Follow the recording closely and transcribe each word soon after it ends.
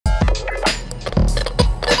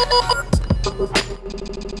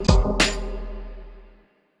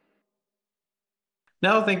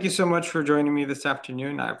Nell, thank you so much for joining me this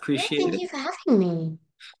afternoon. I No, appreciate thank it. you for having me.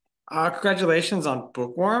 Congratulations on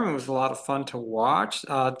Bookworm. It was a lot of fun to watch.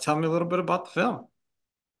 Tell me a little bit about the film.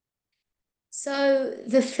 So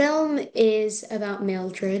the film is about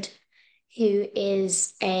Mildred, who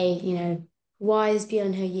is a, wise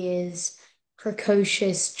beyond her years,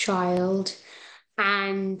 precocious child,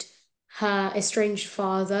 and her estranged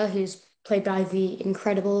father, who's played by the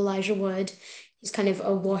incredible Elijah Wood. He's kind of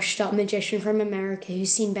a washed up magician from America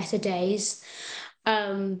who's seen better days.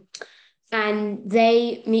 Um, and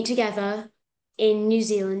they meet together in New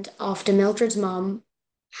Zealand after Mildred's mum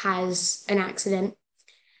has an accident,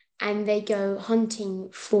 and they go hunting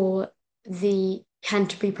for the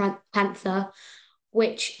Canterbury Panther,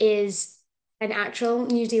 which is an actual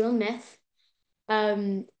New Zealand myth.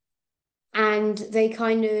 Um, and they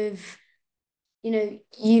kind of,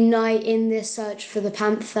 unite in this search for the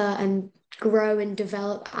panther and grow and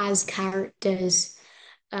develop as characters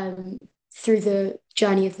um, through the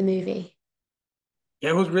journey of the movie. Yeah,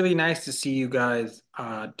 it was really nice to see you guys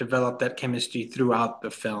develop that chemistry throughout the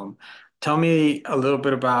film. Tell me a little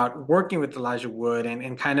bit about working with Elijah Wood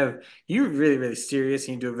and kind of you're really, really serious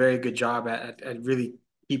and you do a very good job at really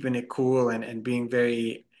keeping it cool and being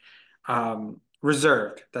very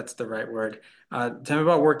reserved. That's the right word. Tell me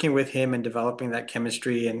about working with him and developing that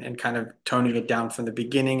chemistry and kind of toning it down from the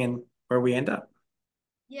beginning and where we end up.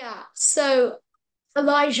 Yeah, so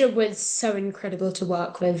Elijah was so incredible to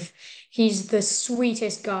work with. He's the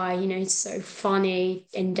sweetest guy, he's so funny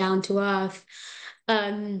and down to earth.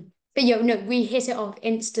 But no, we hit it off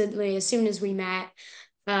instantly as soon as we met.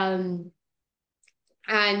 Um,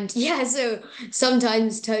 and yeah, so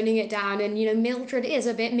sometimes toning it down, and Mildred is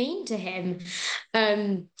a bit mean to him.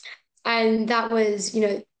 Um, and that was,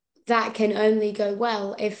 that can only go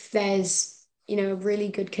well if there's, a really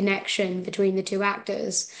good connection between the two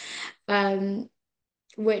actors. Um,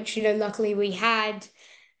 which luckily we had.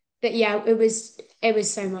 But yeah, it was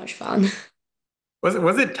so much fun.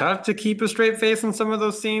 Was it tough to keep a straight face in some of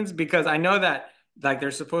those scenes? Because I know that like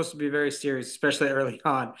they're supposed to be very serious, especially early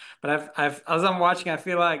on. But I've as I'm watching, I was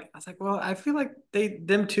like, well, I feel like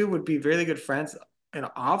them two would be really good friends and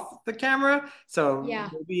off the camera. So Yeah.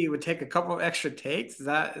 maybe it would take a couple of extra takes. Is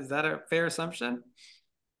that a fair assumption?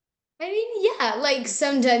 I mean, yeah, like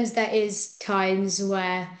sometimes there is times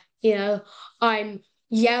where, I'm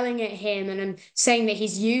yelling at him and I'm saying that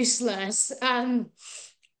he's useless.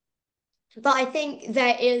 But I think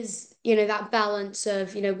there is, that balance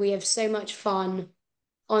of, we have so much fun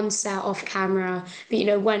on set, off camera,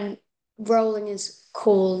 but when rolling is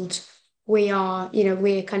called,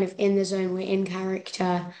 we're kind of in the zone, we're in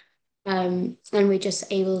character, and we're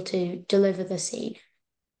just able to deliver the scene.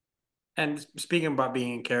 And speaking about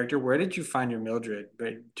being in character, where did you find your Mildred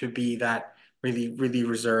to be that really, really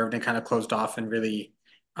reserved and kind of closed off and really,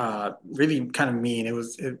 really kind of mean? It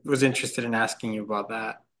was interested in asking you about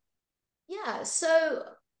that. Yeah, so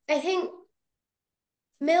I think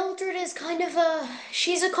Mildred is kind of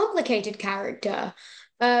she's a complicated character,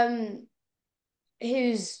 um,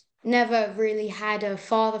 who's never really had a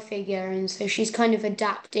father figure, and so she's kind of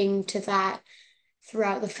adapting to that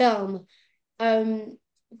throughout the film. Um,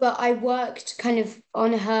 but I worked kind of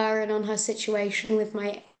on her and on her situation with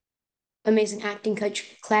my amazing acting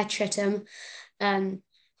coach, Claire Chittum. Um,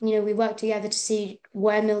 we worked together to see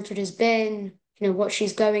where Mildred has been, what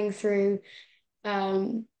she's going through.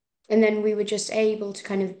 Um, and then we were just able to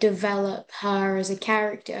kind of develop her as a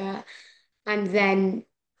character. And then,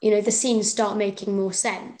 the scenes start making more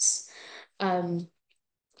sense. Um,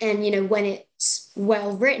 and, when it's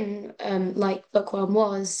well written, like Bookworm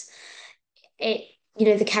was, it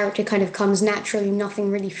the character kind of comes naturally, nothing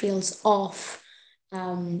really feels off,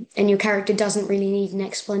 and your character doesn't really need an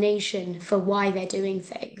explanation for why they're doing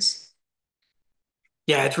things.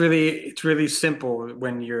 Yeah, it's really simple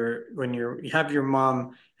when you have your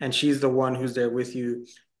mom and she's the one who's there with you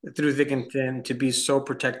through thick and thin to be so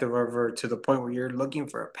protective of her to the point where you're looking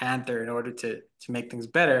for a panther in order to make things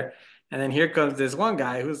better. And then here comes this one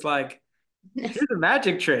guy who's like, here's a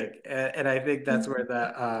magic trick. And I think that's where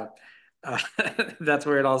uh, that's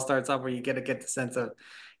where it all starts off, where you get the sense of,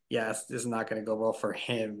 yes, this is not going to go well for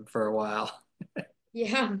him for a while.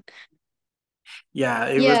 Yeah. Yeah,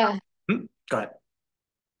 it was. Yeah. Go ahead.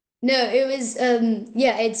 No, it was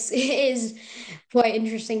yeah, it is quite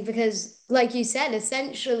interesting because like you said,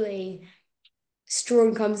 essentially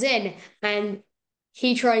Strawn comes in and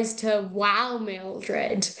he tries to wow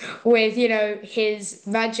Mildred with, his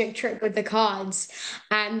magic trick with the cards.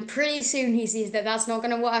 And pretty soon he sees that that's not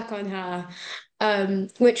going to work on her,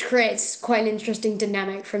 which creates quite an interesting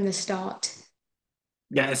dynamic from the start.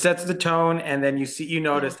 Yeah, it sets the tone, and then you Yeah.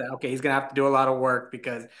 notice that okay, he's gonna have to do a lot of work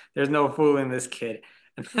because there's no fooling this kid,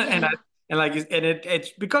 and I Yeah. and like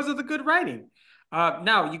it's because of the good writing.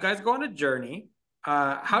 Now you guys go on a journey.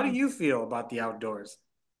 How do you feel about the outdoors?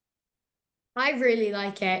 I really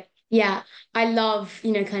like it. Yeah. I love,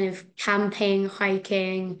 kind of camping,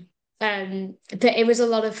 hiking. It was a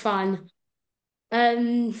lot of fun.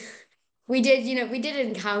 Um, we did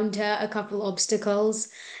encounter a couple obstacles.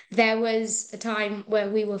 There was a time where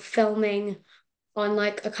we were filming on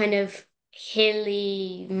like a kind of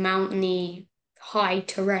hilly, mountainy, high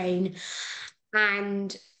terrain,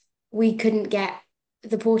 and we couldn't get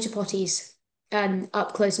the porta potties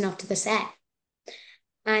up close enough to the set.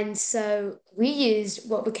 And so we used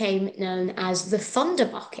what became known as the Thunder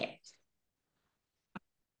Bucket.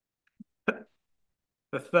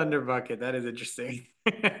 The Thunder Bucket, that is interesting.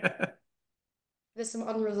 There's some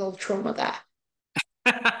unresolved trauma there.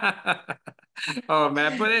 Oh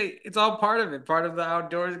man, but hey, it's all part of it, part of the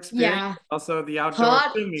outdoors experience, Yeah, also the outdoor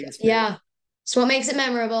part, filming experience. yeah. It's what makes it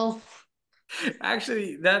memorable.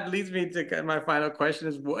 Actually, that leads me to my final question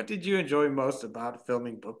is what did you enjoy most about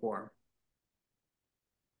filming Bookworm?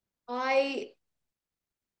 I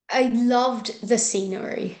I loved the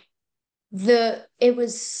scenery. It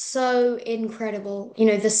was so incredible.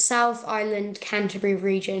 The South Island Canterbury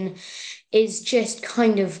region is just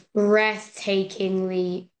kind of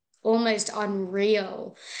breathtakingly almost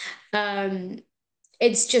unreal. Um,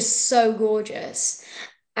 it's just so gorgeous.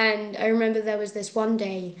 And I remember there was this one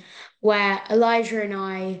day where Elijah and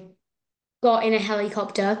I got in a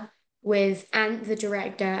helicopter with Ant, the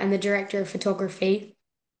director, and the director of photography.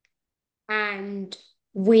 And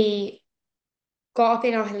we got up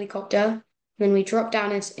in our helicopter, then we dropped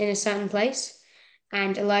down in a certain place,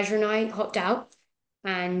 and Elijah and I hopped out,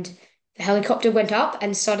 and the helicopter went up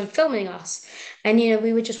and started filming us. And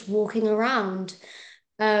we were just walking around,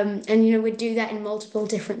 and we'd do that in multiple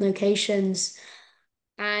different locations,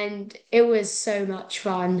 and it was so much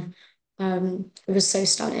fun. It was so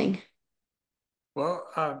stunning. Well,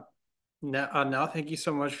 now thank you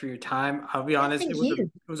so much for your time. I'll be Yeah, honest, thank you. it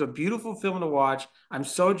was a beautiful film to watch. I'm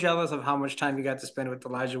so jealous of how much time you got to spend with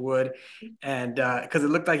Elijah Wood, and because it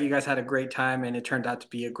looked like you guys had a great time, and it turned out to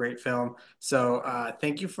be a great film. So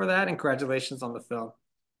thank you for that, and congratulations on the film.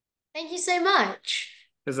 Thank you so much.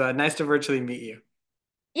 It was nice to virtually meet you.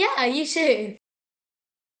 Yeah, you too.